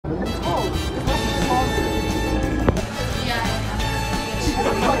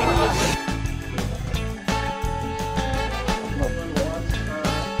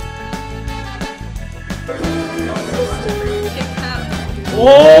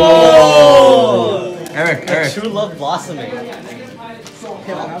Oh! Eric. True love blossoming.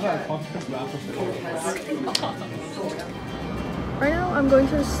 Right now, I'm going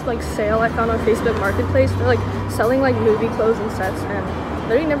to this like sale I found on Facebook Marketplace. They're like selling like movie clothes and sets, and I've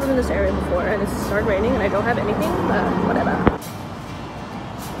literally never been in this area before. And it's started raining, and I don't have anything, but whatever.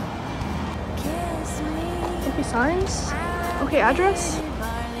 Okay, signs. Okay, address.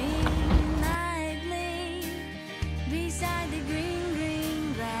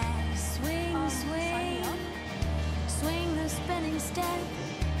 Swing the spinning step.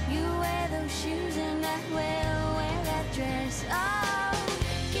 You wear those shoes and I will wear that dress. Oh,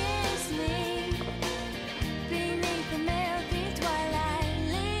 kiss me beneath the milky twilight.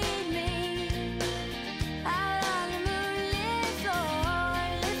 Lead me out on the moonlit floor.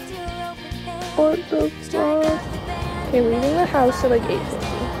 Lift your open head. What the fuck? Okay, leaving the house at like 8:50.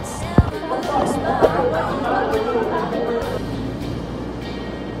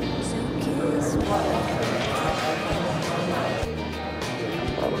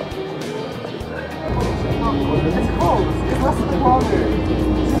 It's cold. It's less than water.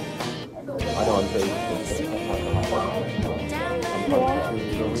 I know I'm saying.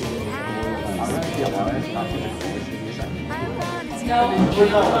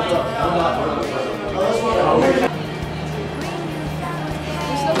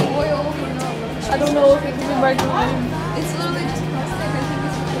 I don't know if it can be microwaved. It's literally just plastic. I think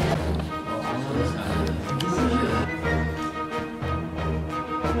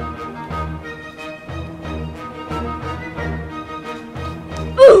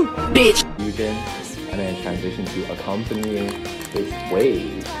Bitch. Fusion and then transition to accompanying this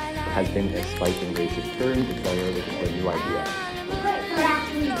wave has been a spike in racist terms, etc. Which is a new idea.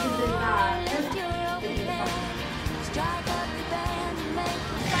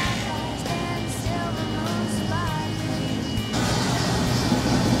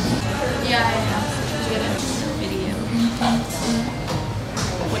 yeah, I have to get a video.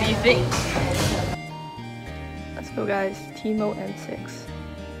 What do you think? Let's go, guys. Timo N6.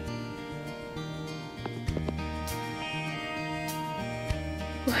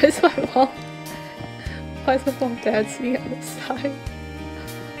 Why is my mom dancing on the side?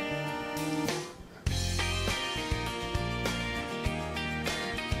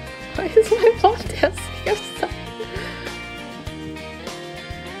 Why is my mom dancing outside?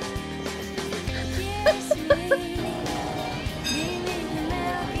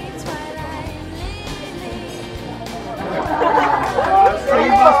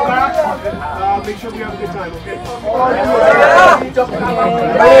 Make sure we have a good time, okay?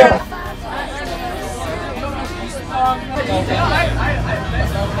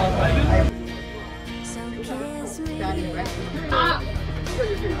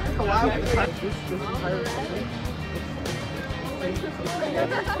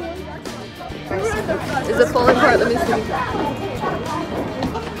 Is it falling apart? Let me see.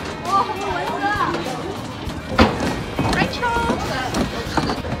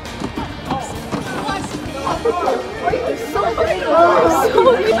 It's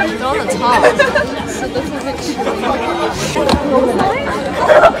on the top. So this is a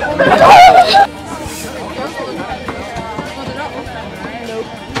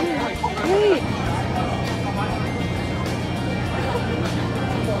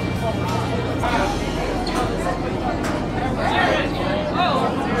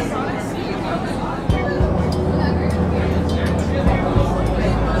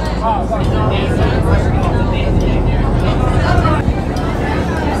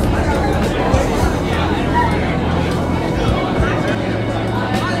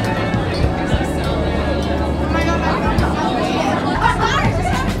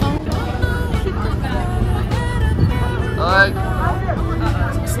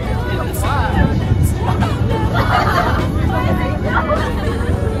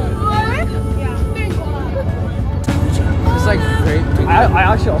It's like great. I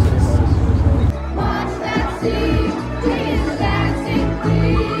actually also.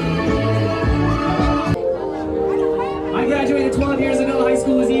 I graduated 12 years ago. High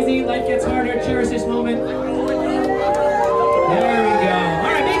school was easy. Life gets harder. Cherish this moment. There we go.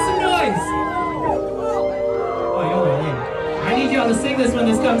 All right, make some noise. Oh, y'all are lame. I need y'all to sing this when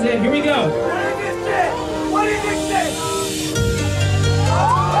this comes in. Here we go. What is this shit?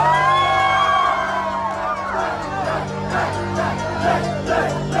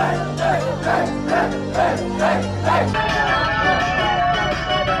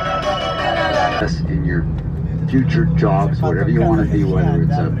 In your future jobs, whatever you want to be, whether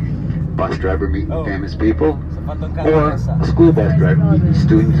it's a bus driver meeting famous people or a school bus driver meeting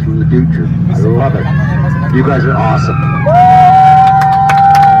students from the future. I love it. You guys are awesome.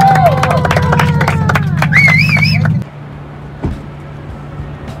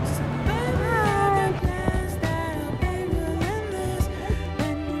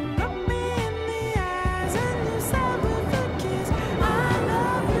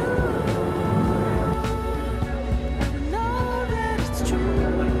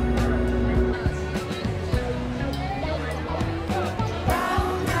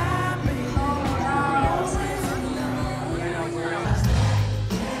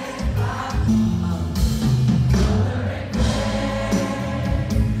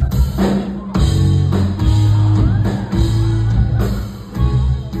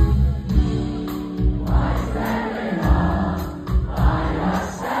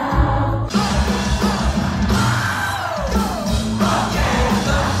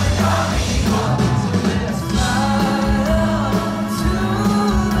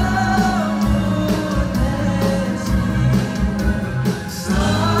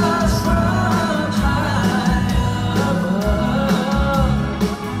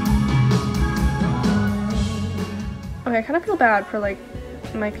 Okay, I kind of feel bad for like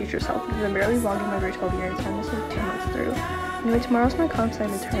my future self because I'm barely vlogging my grade 12 years. I'm just like 2 months through. Anyway, tomorrow's my comp sci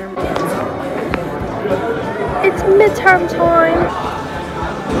midterm. It's midterm time!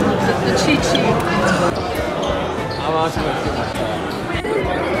 The cheat sheet.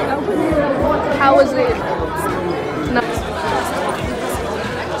 How was it? No.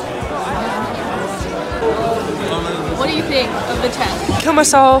 What do you think of the test? Kill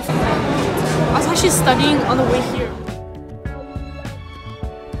myself. I was actually studying on the way here.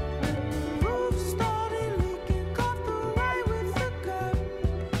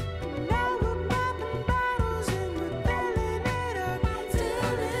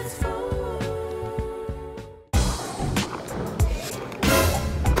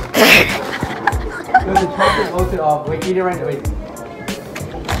 The chocolate melted off. Wait, eat it right now. Wait.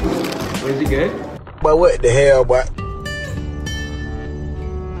 Was it good? But what the hell, boy?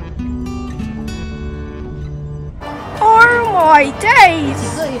 Oh my days!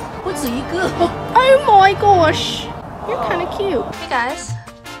 Oh my gosh! You're kind of cute. Hey guys.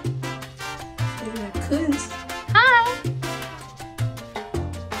 Hi.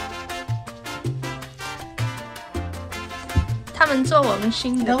他们做我们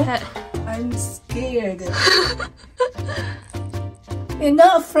新的 pet. I'm scared. You're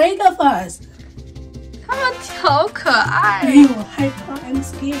not afraid of us. 他们好可爱。没有害怕 I'm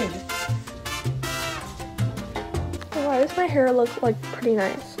scared. Why does my hair look like pretty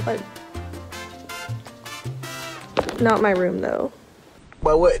nice? Like, not my room though.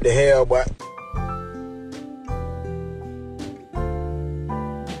 But what the hell, boy?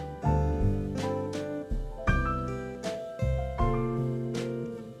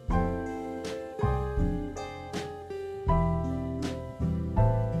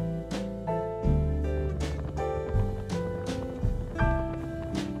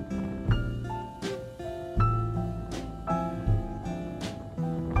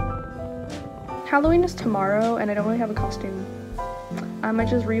 Halloween is tomorrow and I don't really have a costume. I might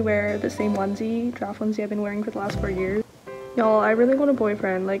just rewear the same onesie, draft onesie I've been wearing for the last 4 years. Y'all, I really want a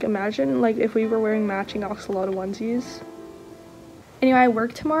boyfriend. Like, imagine like if we were wearing matching axolotl onesies. Anyway, I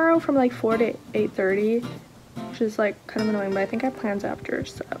work tomorrow from like 4 to 8:30, which is like kind of annoying, but I think I have plans after,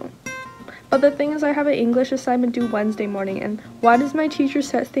 so. But the thing is, I have an English assignment due Wednesday morning, and why does my teacher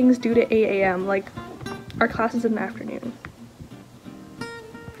set things due to 8 a.m.? Like, our class is in the afternoon.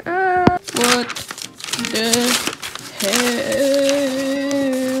 What the hell?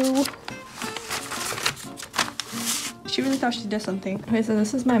 She really thought she did something. Okay, so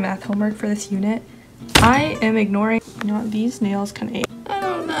this is my math homework for this unit. I am ignoring, you know what, these nails can ache. I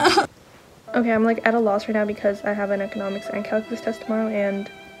don't know. Okay, I'm like at a loss right now because I have an economics and calculus test tomorrow and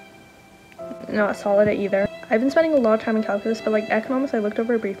not solid at either. I've been spending a lot of time in calculus, but like economics I looked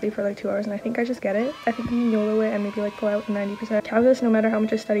over briefly for like 2 hours and I think I just get it. I think I can YOLO it and maybe like pull out 90%. Calculus, no matter how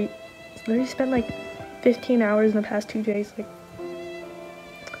much I study, I literally spent like 15 hours in the past 2 days, like,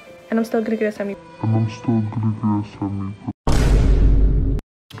 and I'm still gonna get a semi.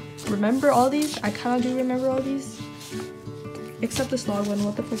 Remember all these? I kind of do remember all these. Except this log one.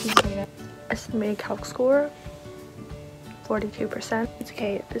 What the fuck is it? Estimated calc score 42%. It's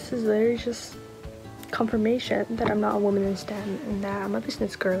okay. This is literally just confirmation that I'm not a woman in STEM and that I'm a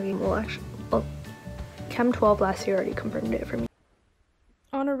business girly. Well, actually, well, Chem 12 last year already confirmed it for me.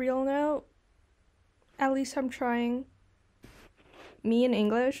 On a real note, at least I'm trying. Me in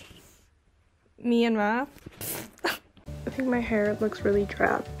English. Me in math. I think my hair looks really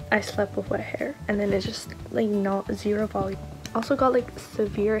drab. I slept with wet hair and then it's just like not zero volume. Also got like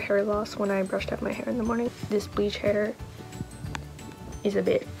severe hair loss when I brushed out my hair in the morning. This bleach hair is a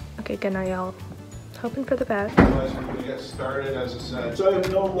bit, okay, good night y'all. Hoping for the best. We get started, as I said. So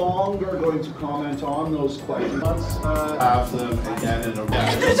I'm no longer going to comment on those questions. Let's have them again in a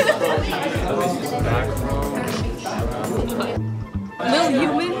Little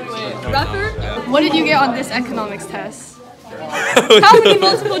human rapper. What did you get on this economics test? How many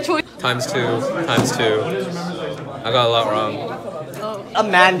multiple choice? Times two. I got a lot wrong. A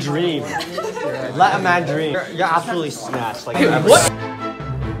man dream. Let a man dream. You're absolutely snatched. Like, What?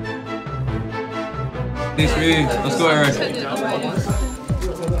 Thanks, Reed. Let's go, Eric.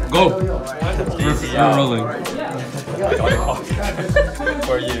 Go. We're rolling.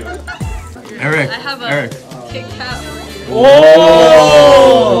 For you. Eric. I have a Eric. Kit Kat.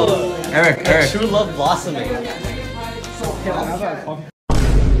 Oh! Eric. True love blossoming.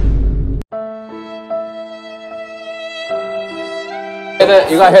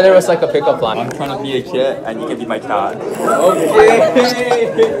 You gotta hit it with like a pickup line. I'm trying to be a kid and you can be my cat. Okay.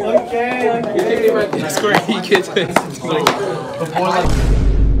 You can be my Discord kids. You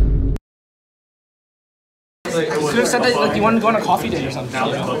could have said that like you wanted to go on a coffee date or something.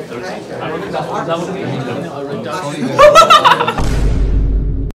 You know?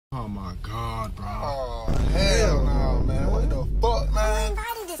 Oh my god, bro. Oh hell no, man. What the fuck, man?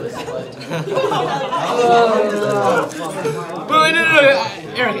 Wait, no.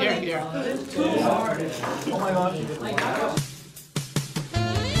 Eric. Oh my god.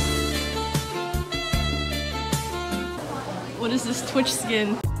 What is this Twitch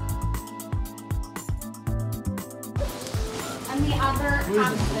skin? And the other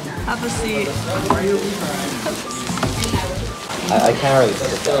Have a seat. I can't really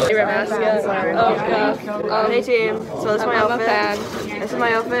sit down. Favorite mascot? Hey team, so this is my outfit. This is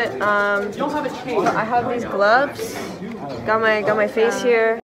my outfit. I have these gloves. Got my face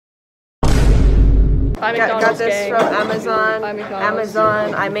here. Got this from Amazon.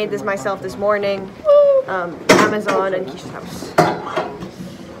 Amazon. I made this myself this morning. Amazon and Keisha's house.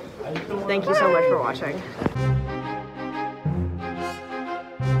 Thank you so much for watching.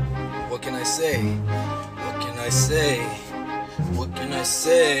 What can I say? What can I say? What can I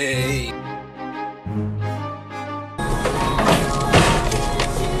say?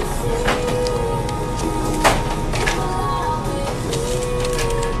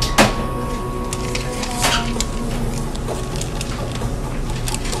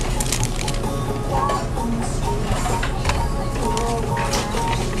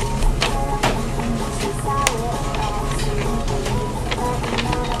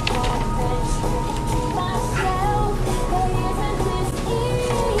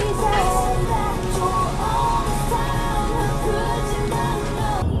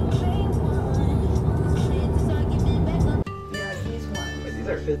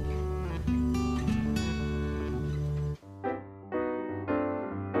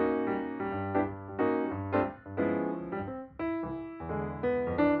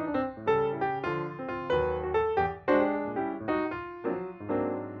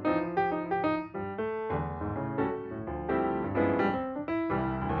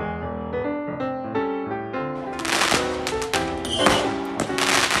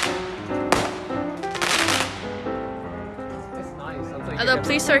 The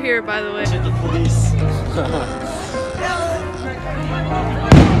police are here, by the way. The police.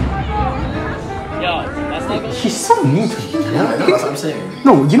 Yo, that's not good. He's so mean to me. Yeah, I know, that's what I'm saying.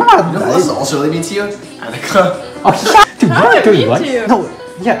 No, you know what? You know who else is also really mean to you? Annika. Oh, dude, what are you doing? What? No,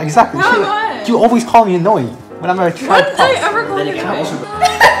 yeah, exactly. What? You always call me annoying when I'm a tripod. When did I ever call you that?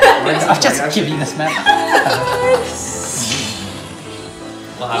 I'm just kidding, this man.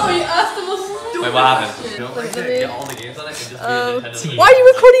 Oh, you asked the most stupid Wait, what happened? Get all the games on it and just why are you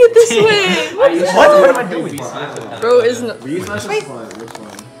recording it this way? What am I doing? Bro, isn't Which one?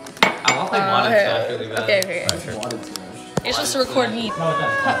 I want like wanted to, I feel like that. Okay. You're supposed to record me.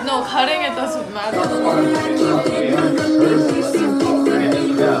 No, cutting it doesn't matter.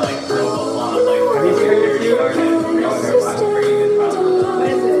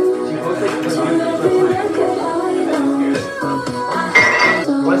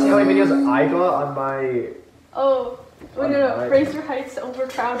 Want to see how many videos I got on my... Oh, we're gonna raise your heights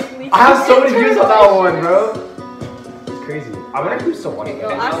overcrowdedly. I have so many views on that one, bro. It's crazy. I'm gonna keep still watching it.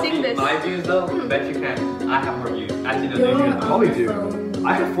 I've seen this. My views though, bet you can. I have more views. Actually, no, they do. I probably do.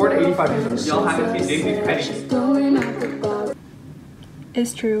 I have 4 to 85 views. Y'all haven't seen Jamie's petty.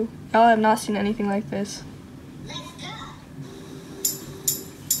 It's true. Y'all have not seen anything like this.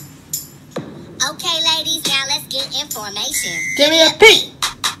 Okay, ladies, now let's get information. Give me a P.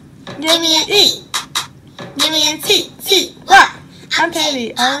 Give me an E. Give me a T. What? I'm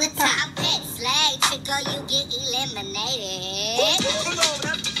Petty all the time. Pet slave, Chico, you get eliminated.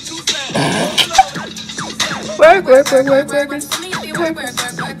 Work.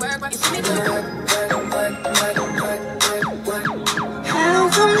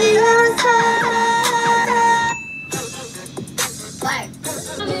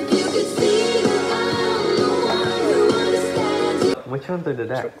 Which ones are the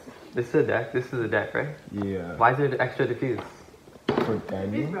deck? This is a deck, this is a deck, right? Yeah. Why is it extra diffuse? For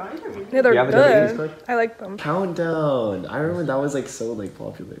Danny? Yeah, they're You have a good. Discord? I like them. Countdown. I remember that was like so like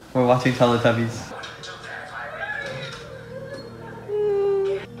popular. We're watching Teletubbies.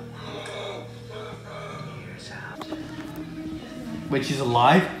 Wait, she's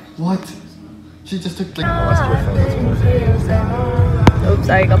alive? What? She just took like. Oops,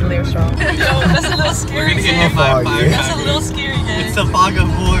 I got the lyrics wrong. Yo, that's a little scary. We're gonna get hit by a fire. That's a little scary, guys. It's a fog of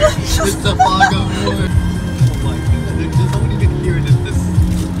war. It's a fog of war. Oh my god. There's nobody even here in this.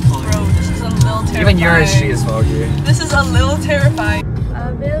 Bro, this is a little terrifying. Even your history is foggy. This is a little terrifying.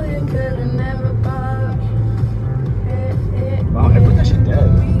 A billion could have never bought. Wow, everyone actually dead.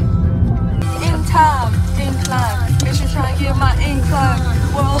 In time, incline. Bitch, you trying to get my incline.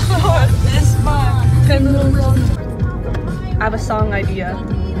 Well, Lord, it's mine. I have a song idea.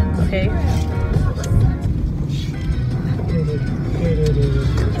 Okay.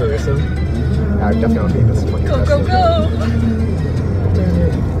 Tourism. I definitely don't need this one. Go, go, go!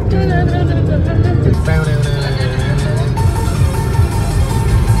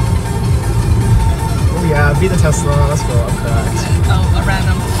 Oh yeah, beat the Tesla. Let's go. I'm correct. Oh, a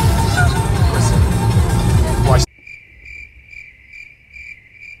random. Watch.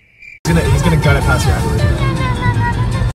 He's gonna gun it past your average.